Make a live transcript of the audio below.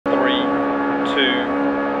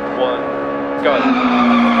go.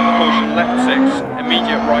 Caution left 6,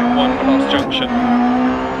 immediate right 1 past junction.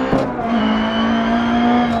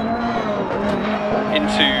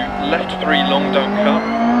 Into left 3 long don't cut.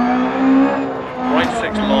 Right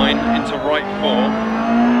 6 line into right 4.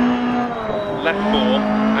 Left 4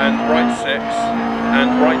 and right 6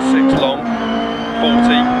 and right 6 long.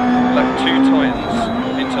 40. Left 2 tightens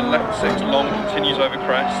into left 6 long, continues over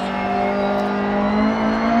crest.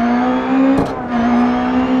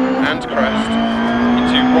 And crest.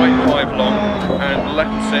 Into right 5 long and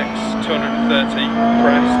left 6, 230,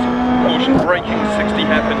 crest. Caution braking 60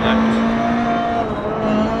 hairpin left.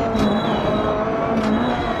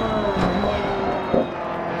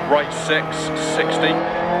 Right 6, 60.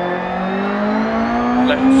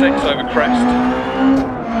 Left 6 over crest.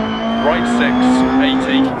 Right 6,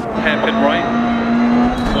 80. Hairpin right,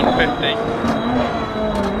 150.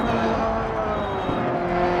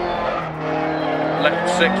 Left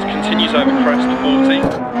 6 continues over crest, 40.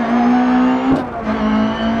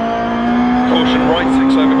 Caution right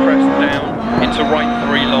 6 over crest down. Into right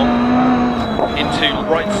 3 long. Into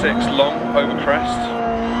right 6 long over crest.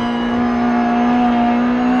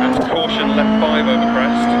 Caution left 5 over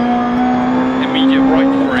crest, immediate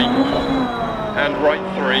right 3 and right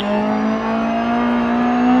 3,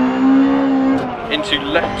 into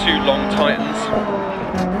left 2 long tightens,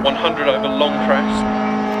 100 over long crest,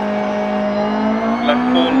 left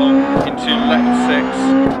 4 long into left 6,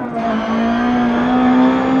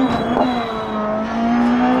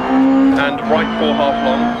 and right 4 half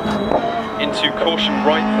long, into caution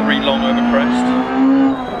right 3 long over crest,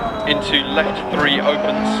 into left 3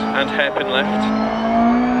 opens and hairpin left,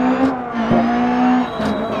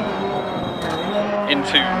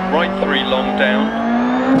 into right 3 long down,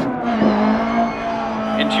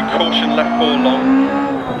 into caution left 4 long,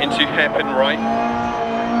 into hairpin right,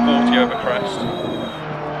 40 over crest,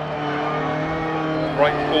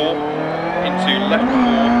 right 4, into left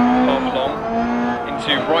 4 half long,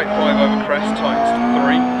 into right 5 over crest tightens to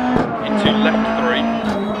 3, into left 3,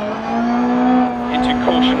 into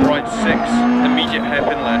caution right 6, immediate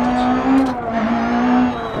hairpin left.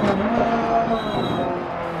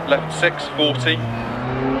 Left 6, 40.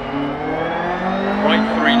 Right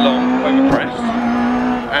 3 long over crest.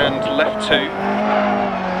 And left 2.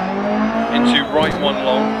 Into right 1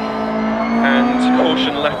 long. And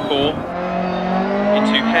caution left 4.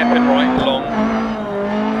 Into hairpin right long.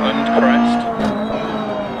 And crest.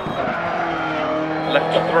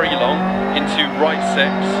 Left 3 long. Into right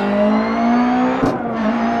 6.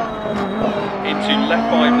 Into left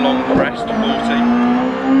 5 long crest, 40,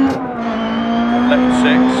 left 6,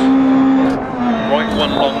 right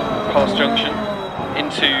 1 long past junction,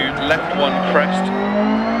 into left 1 crest,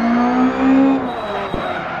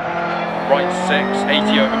 right 6,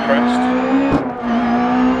 80 over crest,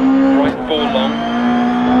 right 4 long,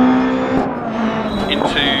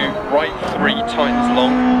 into right 3 tightens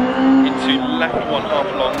long, into left 1 half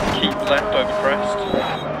long, keep left over crest,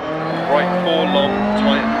 right 4 long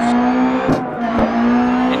tightens,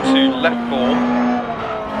 into left 4,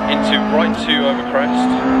 into right 2 over crest,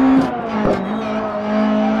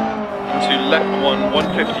 into left 1,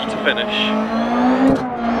 150 to finish,